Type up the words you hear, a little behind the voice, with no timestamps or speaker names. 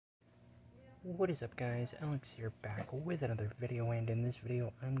What is up, guys? Alex here, back with another video, and in this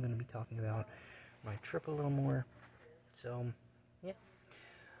video I'm going to be talking about my trip a little more. So, yeah.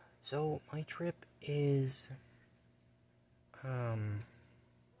 So, my trip is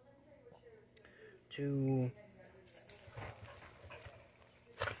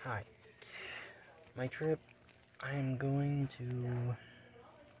my trip, I'm going to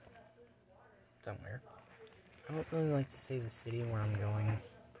somewhere. I don't really like to say the city where I'm going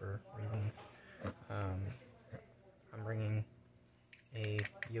for reasons. I'm bringing a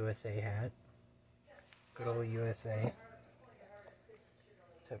USA hat. Good old USA.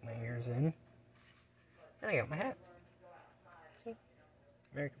 Tuck my ears in. And I got my hat. See?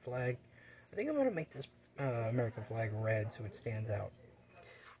 American flag. I think I'm going to make this American flag red so it stands out.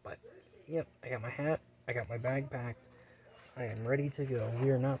 But, yep, I got my hat. I got my bag packed. I am ready to go.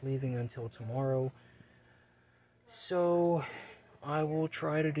 We are not leaving until tomorrow. So, I will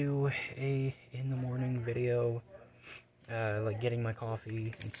try to do a in the morning video, like getting my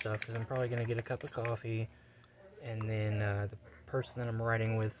coffee and stuff, because I'm probably going to get a cup of coffee, and then the person that I'm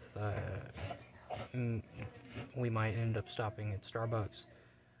riding with, we might end up stopping at Starbucks.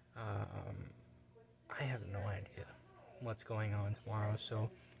 I have no idea what's going on tomorrow, so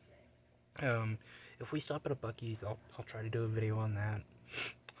if we stop at a Buc-ee's, I'll try to do a video on that.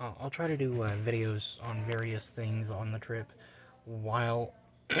 I'll try to do videos on various things on the trip while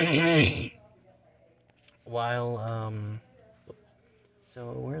so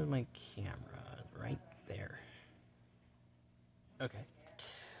where's my camera? Right there. Okay.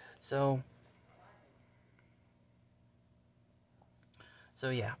 So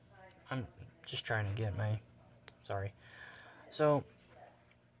yeah, I'm just trying to get my, so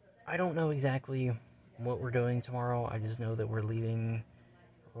I don't know exactly what we're doing tomorrow. I just know that we're leaving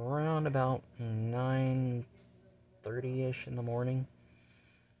around about 9:30ish in the morning,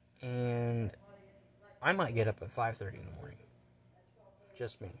 and I might get up at 5:30 in the morning.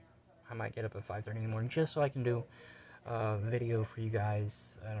 Just me. I might get up at 5:30 in the morning just so I can do a video for you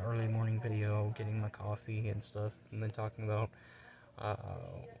guys, an early morning video, getting my coffee and stuff, and then talking about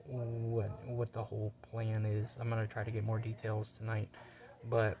what the whole plan is. I'm gonna try to get more details tonight,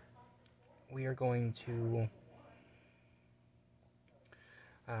 but we are going to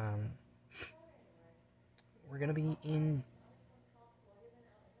we're gonna be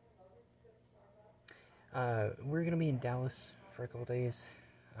in Dallas for a couple days.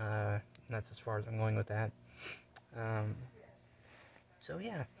 That's as far as I'm going with that. So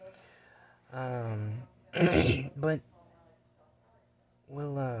yeah. But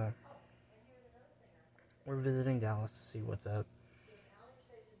we're visiting Dallas to see what's up.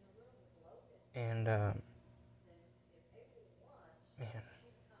 And man,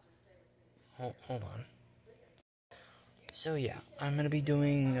 hold on. So yeah, I'm gonna be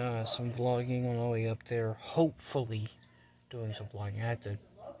doing some vlogging on the way up there. Hopefully, doing some vlogging. I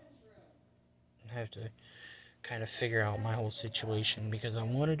have to kind of figure out my whole situation, because I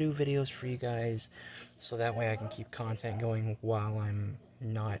want to do videos for you guys, so that way I can keep content going while I'm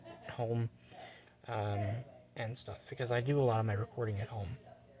not home, and stuff. Because I do a lot of my recording at home.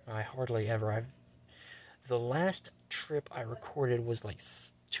 I hardly ever. The last trip I recorded was like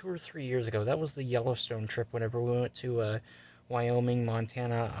 2 or 3 years ago. That was the Yellowstone trip, whenever we went to Wyoming,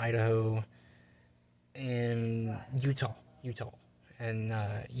 Montana, Idaho, and Utah. And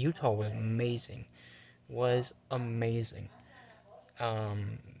Utah was amazing. They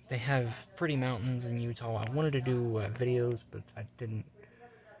have pretty mountains in Utah. I wanted to do videos, but I didn't.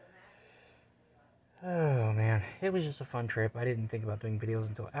 Oh man, it was just a fun trip. I didn't think about doing videos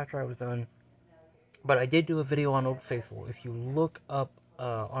until after I was done. But I did do a video on Old Faithful. If you look up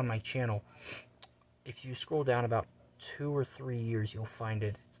on my channel, if you scroll down about 2 or 3 years, you'll find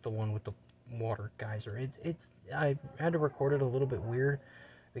it. It's the one with the water geyser. I had to record it a little bit weird,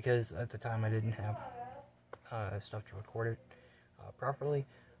 because at the time I didn't have stuff to record it properly.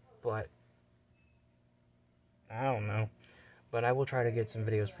 But I don't know. But I will try to get some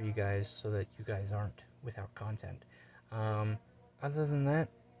videos for you guys so that you guys aren't without content. Other than that,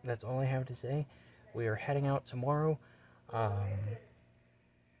 that's all I have to say. We are heading out tomorrow,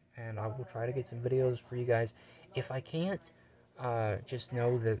 and I will try to get some videos for you guys. If I can't, just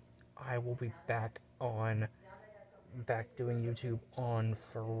know that I will be back doing YouTube on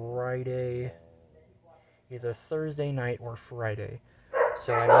Friday, either Thursday night or Friday.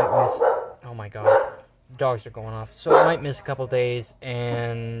 So I might miss, oh my god, dogs are going off. So I might miss a couple days,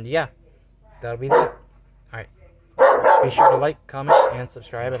 and yeah, that'll be that. Alright, be sure to like, comment, and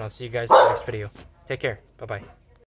subscribe, and I'll see you guys in the next video. Take care. Bye-bye.